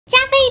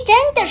真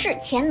的是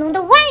乾隆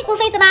的外国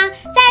妃子吗？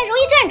在《如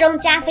懿传》中，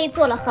嘉妃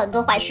做了很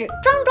多坏事，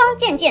桩桩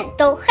件件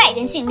都害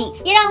人性命，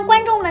也让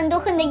观众们都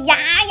恨得牙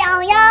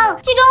痒痒。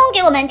剧中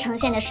给我们呈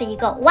现的是一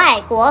个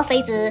外国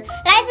妃子，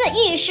来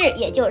自玉氏，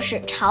也就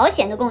是朝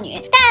鲜的贡女。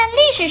但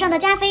历史上的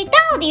嘉妃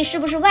到底是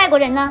不是外国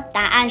人呢？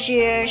答案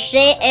是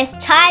She is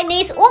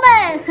Chinese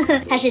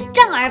woman 她是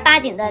正儿八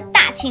经的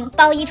大清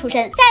包衣出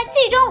身。在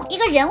剧中一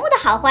个人物的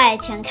好坏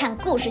全看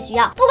故事需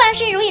要，不管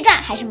是《如懿传》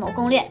还是某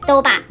攻略，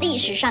都把历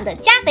史上的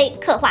嘉妃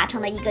刻画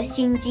成了一个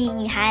心机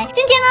女孩。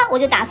今天呢，我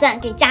就打算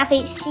给嘉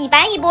妃洗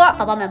白一波，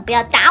宝宝们不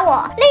要打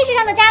我。历史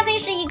上的嘉妃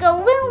是一个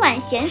温婉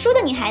贤淑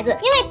的女孩子，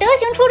因为德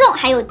行出众，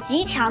还有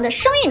极强的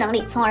生育能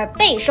力，从而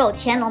备受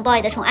乾隆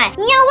boy 的宠爱。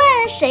你要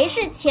问谁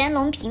是乾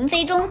隆嫔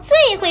妃中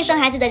最会生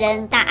孩子的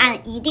人，答案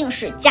一定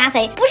是嘉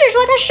妃。不是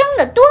说她生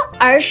得多，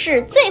而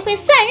是最会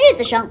算日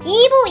子生，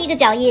一步一个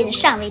脚印，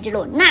上位之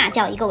路那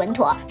叫一个稳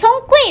妥。从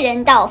贵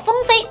人到封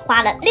妃，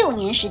花了6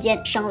年时间，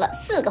生了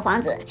4个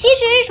皇子。其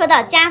实说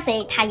到嘉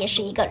妃，她也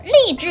是一个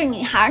励志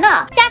女孩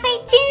呢。嘉妃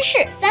金氏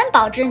3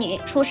宝之女，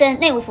出身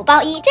内务府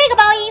包衣。这个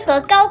包衣和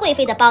高贵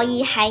妃的包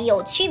衣还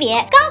有区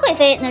别，高贵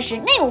妃那是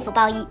内务府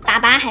包衣，爸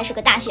爸还是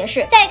个大学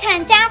士。再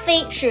看嘉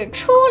妃是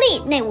初历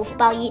内务府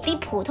包衣，比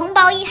普通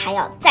包衣还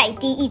要再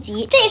低一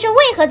级。这也是为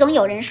何总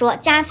有人说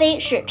嘉妃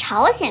是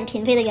朝鲜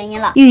嫔妃的原因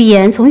了。预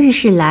言从御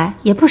史来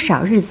也不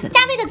少日子。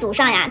嘉妃的祖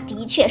上呀，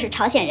的确是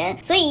朝鲜人，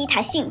所以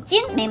她姓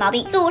金没毛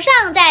病。祖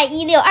上在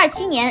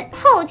1627年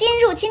后金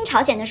入侵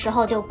朝鲜的时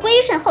候就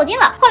归顺后金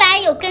了，后来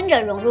又跟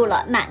着融入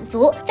了满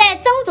族，在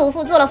曾祖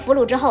父做了俘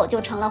虏之后，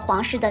就成了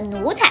皇室的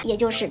奴才，也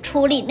就是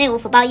初历内务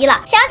府包衣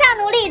了。小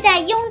小奴隶在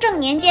雍正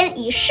年间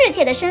以侍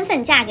妾的身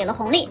份嫁给了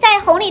弘历，在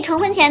弘历成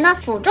婚前呢，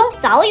府中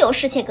早有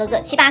侍妾格格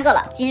7、8个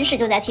了，金氏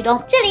就在其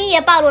中。这里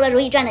也暴露了《如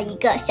懿传》的一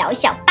个小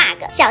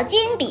bug， 小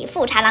金比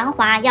富察郎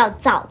华要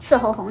早伺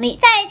候弘历，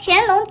在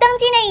乾隆登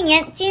基那一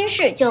年，金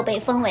氏就被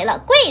封为了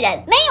贵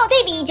人，没有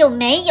对比就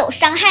没有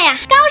伤害呀。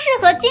高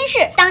氏和金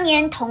氏当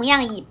年同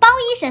样以包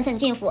衣身份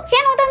进府，乾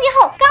隆登基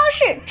后，高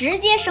氏直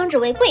接升职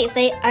为贵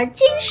妃，而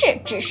金氏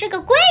只是个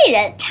贵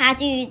人，差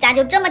距咋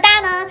就这么大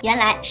呢？原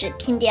来是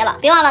拼爹了。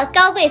别忘了，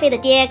高贵妃的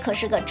爹可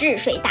是个治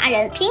水达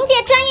人，凭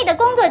借专业的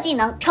工作技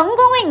能，成功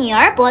为女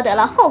儿博得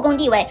了后宫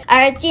地位，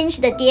而金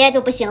氏的爹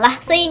就不行了，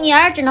所以女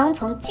儿只能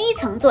从基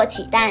层做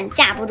起，但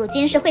架不住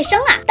金氏会生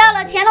啊。到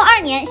了乾隆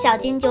2年，小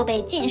金就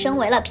被晋升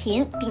为了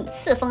嫔，并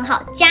赐封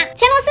号嘉。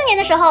乾隆4年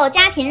的时候，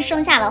嘉嫔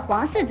生下了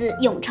皇四子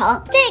永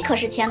成，这可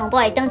是乾隆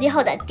boy 登基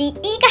后的第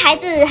1个孩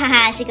子，哈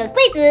哈，是个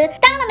贵子。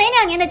当了没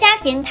2年的嘉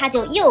嫔，她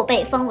就又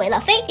被封为了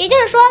妃，也就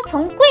是说，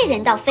从贵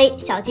人到妃，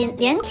小金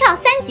连跳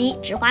3级，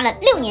只花了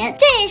6年，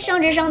这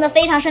升职升得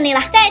非常顺利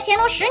了。在乾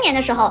隆10年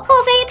的时候，后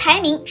妃排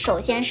名首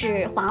先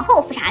是皇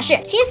后富察氏，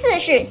其次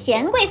是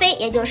贤贵妃，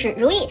也就是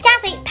如懿，嘉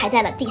妃排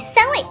在了第3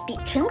位，比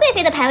纯贵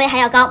妃的排位还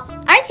要高。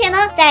而且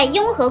呢，在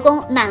雍和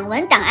宫满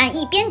文档案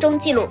一编中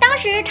记录，当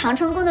时长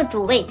春宫的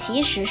主位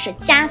其实是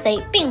嘉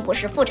妃，并不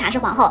是富察氏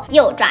皇后，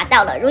又抓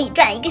到了《如懿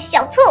传》一个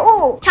小错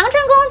误。长春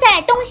宫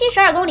在东西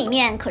12宫里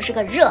面可是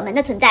个热门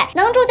的存在，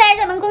能住在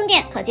热门宫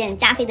殿，可见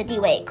嘉妃的地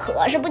位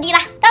可是不低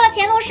啦。到了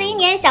乾隆11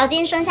年，小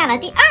金生下了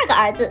第2个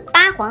儿子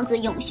8皇子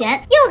永璇，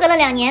又隔了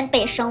2年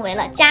被升为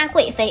了嘉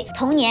贵妃，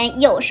同年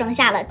又生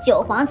下了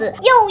9皇子，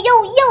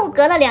又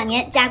隔了2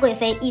年，嘉贵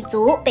妃一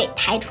族被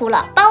抬出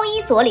了包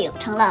衣左领，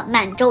成了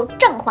满洲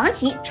正黄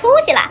旗，出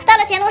息了。到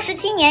了乾隆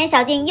17年，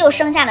小金又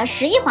生下了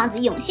11皇子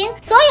永兴，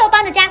所有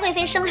帮着嘉贵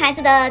妃生孩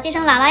子的接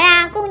生姥姥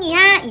呀、宫女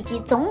呀，以及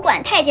总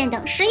管太监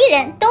等11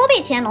人都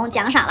被乾隆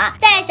奖赏了。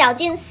在小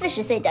金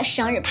40岁的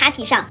生日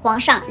party 上，皇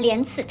上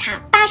连赐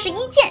他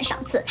81件赏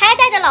赐，还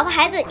带着老婆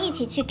孩子一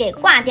起去给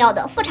挂掉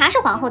的富察氏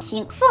皇后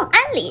行奉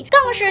安礼，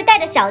更是带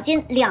着小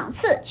金2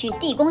次去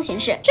地宫巡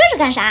视。这是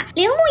干啥？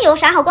陵墓有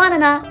啥好挂的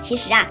呢？其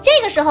实啊，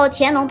这个时候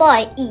乾隆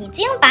boy 已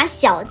经把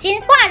小金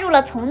划入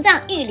了从葬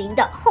御陵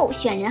的候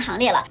选人行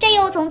列了，这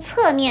又从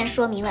侧面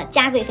说明了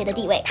嘉贵妃的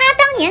地位。她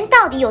当年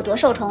到底有多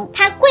受宠？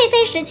她贵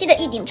妃时期的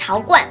一顶朝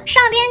冠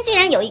上边居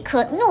然有一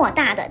颗偌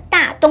大的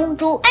大东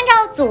珠，按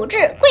照祖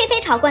制，贵妃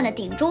朝冠的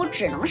顶珠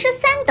只能是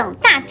3等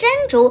大珍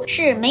珠，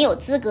是没有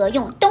资格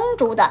用东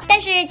珠的。但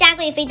是嘉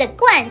贵妃的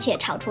冠却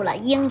超出了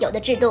应有的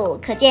制度，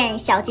可见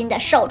小金的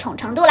受宠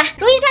程度啦。《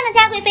如懿传》的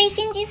嘉贵妃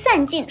心机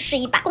算尽，是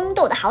一把宫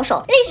斗的好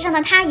手，历史上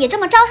的她也这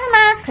么招恨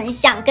吗？很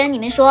想跟你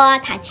们说，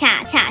她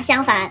恰恰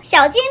相反。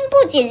小金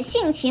不仅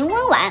性情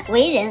温婉，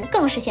为人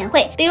更是贤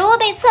惠。比如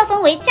被册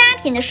封为嘉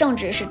嫔的圣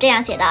旨是这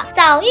样写的：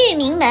早育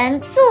名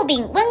门，素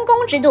秉温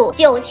公之度，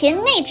久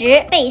勤内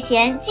职，备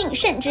贤敬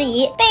慎之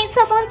仪。被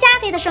册封嘉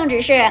妃的圣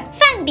旨是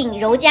范秉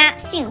柔嘉，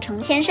性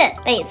诚谦慎。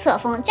被册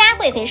封嘉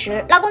贵妃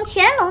时，老公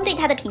乾隆对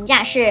她的评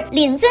价是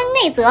凛尊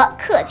内则，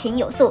克勤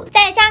有素，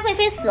在嘉贵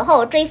妃死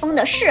后追封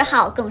的谥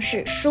号更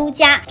是淑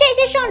家。这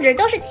些圣旨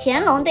都是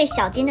乾隆对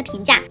小金的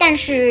评价。但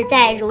是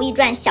在《如懿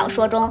传》小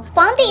说中，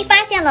皇帝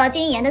发现了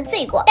金玉妍的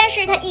罪过，但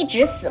是他一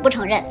直死不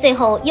承认，最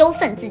后忧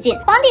愤自尽。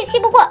皇帝气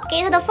不过，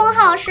给他的封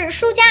号是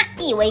淑家，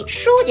意为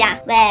输家。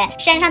喂，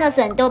山上的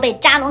笋都被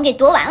扎龙给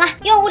夺完了。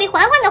用无力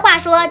环环的话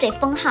说，这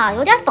封号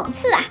有点讽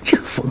刺啊。这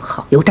封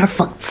号有点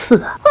讽刺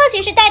啊。或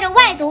许是带着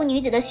外族女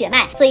子的血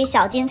脉，所以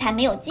小金才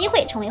没有机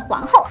会成为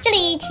皇后。这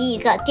里提一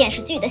个电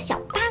视剧的小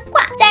八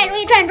卦，在《如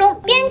懿传》中，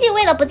编剧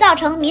为了不造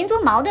成民族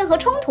矛盾和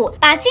冲突，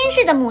把金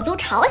氏的母族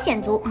朝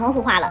鲜族模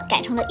糊化了，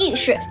改成了玉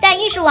氏。在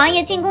玉氏王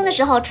爷进宫的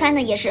时候，穿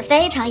的也是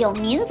非常有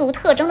民族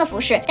特征的服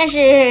饰，但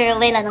是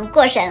为了能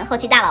过审，后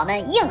期大佬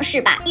们硬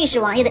是把玉氏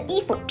王爷的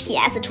衣服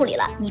PS 处理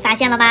了。你发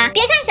现了吗？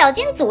别看小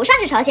金祖上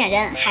是朝鲜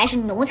人，还是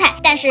奴才，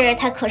但是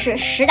他可是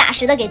实打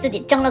实的给自己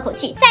争了口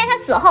气。在他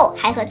死后，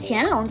还和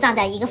乾隆葬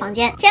在一个房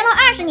间。乾隆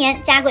20年，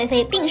嘉贵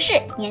妃病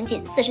逝，年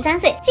仅43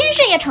岁。金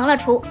氏也成了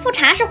除富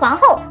察氏皇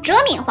后、哲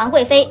敏皇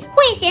贵妃、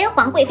惠贤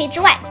皇贵妃之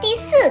外第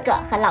4个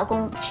和老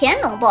公乾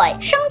隆 boy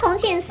生同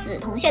亲死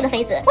同穴的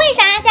妃子。为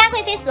啥嘉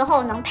贵妃死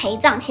后能陪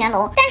葬乾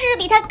隆，但是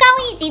比她高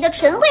一级的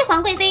纯惠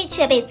皇贵妃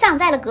却被葬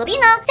在了隔壁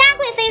呢？嘉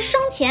贵妃生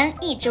前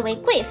一直为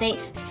贵妃，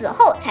死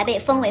后才被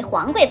封为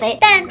皇贵妃，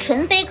但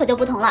纯妃可就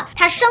不同了，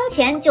她生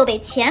前就被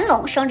乾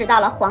隆升职到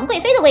了皇贵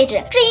妃的位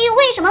置。至于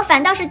为什么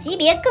反倒是级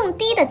别更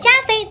低的嘉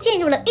妃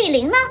进入了御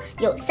陵呢？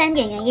有3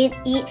点原因：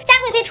一，嘉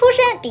贵妃出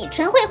身比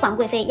纯惠皇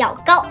贵妃要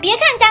高，别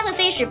看嘉贵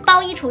妃是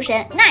包衣出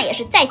身，那也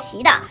是在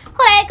旗的，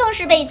后来更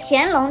是被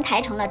乾隆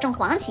抬成了正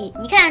黄旗。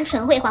你看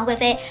纯惠皇贵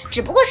妃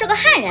只不过是个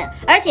汉人，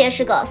而且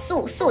是个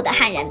素的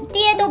汉人，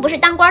爹都不是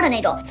当官的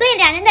那种，所以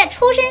俩人在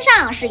出身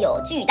上是有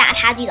巨大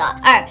差距的。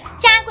二，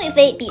嘉贵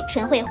妃比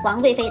纯惠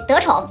皇贵妃得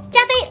宠，嘉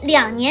妃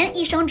2年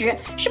一升职，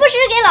时不时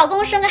给老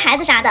公生个孩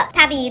子啥的，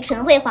她比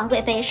纯惠皇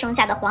贵妃生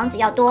下的皇子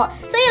要多，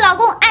所以老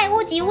公爱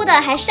屋及乌的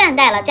还善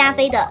待了嘉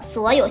妃的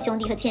所有兄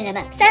弟和亲人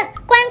们。三，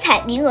棺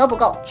材名额不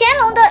够，乾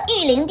隆的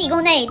御陵地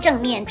宫内正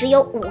面只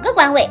有5个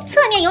官位，侧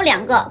面有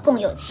2个，共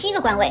有7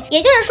个官位，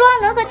也就是说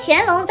能和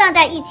乾隆葬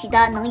在一起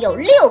的能有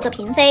6个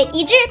嫔妃，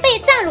已知被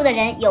葬入的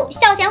人有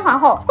孝贤皇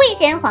后、惠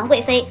贤皇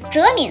贵妃、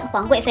哲敏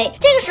皇贵妃。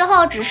这个时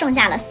候只剩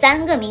下了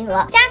3个名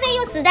额，嘉妃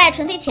又死在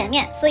纯妃前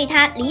面，所以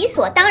她理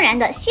所当然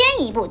的先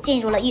一步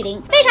进入了御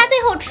陵。为啥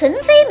最后纯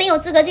妃没有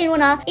资格进入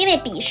呢？因为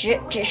彼时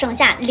只剩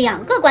下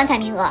2个棺材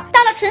名额，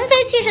到了纯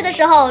妃去世的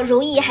时候，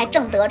如懿还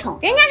正得宠，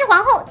人家是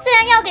皇后，自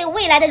然要给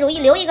未来的如懿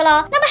留一个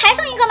咯。那不还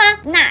剩一个吗？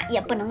那也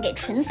不能给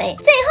纯妃，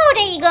最后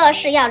这一个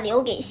是要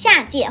留给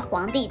下届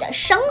皇帝的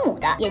生母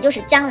的，也就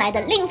是将来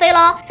的令妃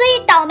咯。所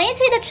以倒霉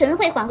催的纯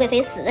惠皇贵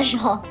妃死的时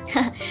候，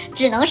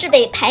只能是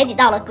被排挤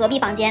到了隔壁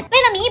房间。为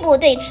了弥补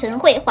对纯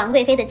惠皇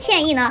贵妃的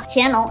歉意呢，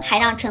乾隆还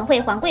让纯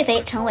惠皇贵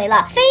妃成为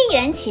了妃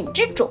园寝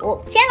之主。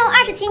乾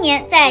隆27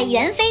年，在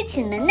元妃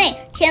寝门内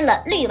添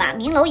了绿瓦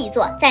明楼一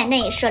座，在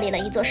内设立了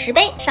一座石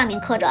碑，上面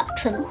刻着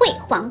纯惠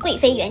皇贵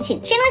妃园寝。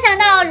谁能想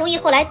到如懿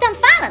后来断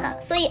发了呢？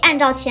所以按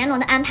照乾隆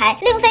的安排，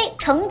令妃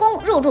成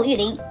功入住御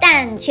陵，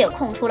但却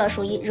空出了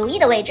属于如懿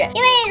的位置，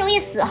因为如懿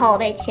死后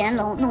被乾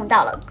隆弄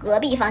到了隔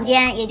壁房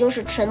间，也就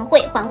是纯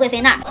惠皇贵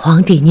妃那儿。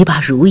皇帝，你把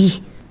如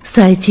懿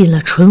塞进了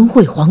纯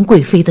惠皇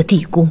贵妃的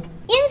地宫，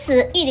因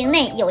此御陵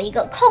内有一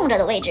个空着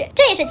的位置，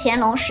这也是乾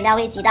隆始料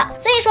未及的。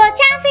所以说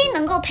嘉妃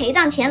能够陪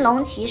葬乾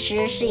隆，其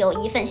实是有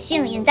一份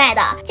幸运在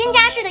的。金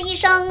家氏的一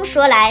生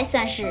说来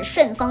算是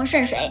顺风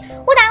顺水，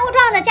误打误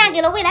撞的嫁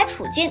给了未来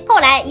储君，后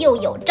来又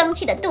有争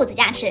气的肚子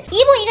加持，一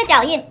步一个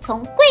脚印，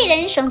从贵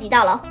人升级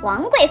到了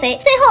皇贵妃，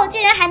最后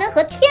居然还能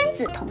和天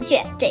子同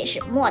穴，这也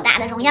是莫大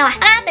的荣耀啊！好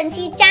啦，本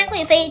期嘉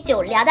贵妃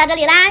就聊到这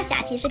里啦，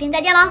下期视频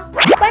再见喽！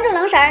关注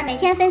冷婶儿，每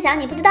天分享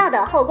你不知道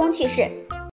的后宫趣事。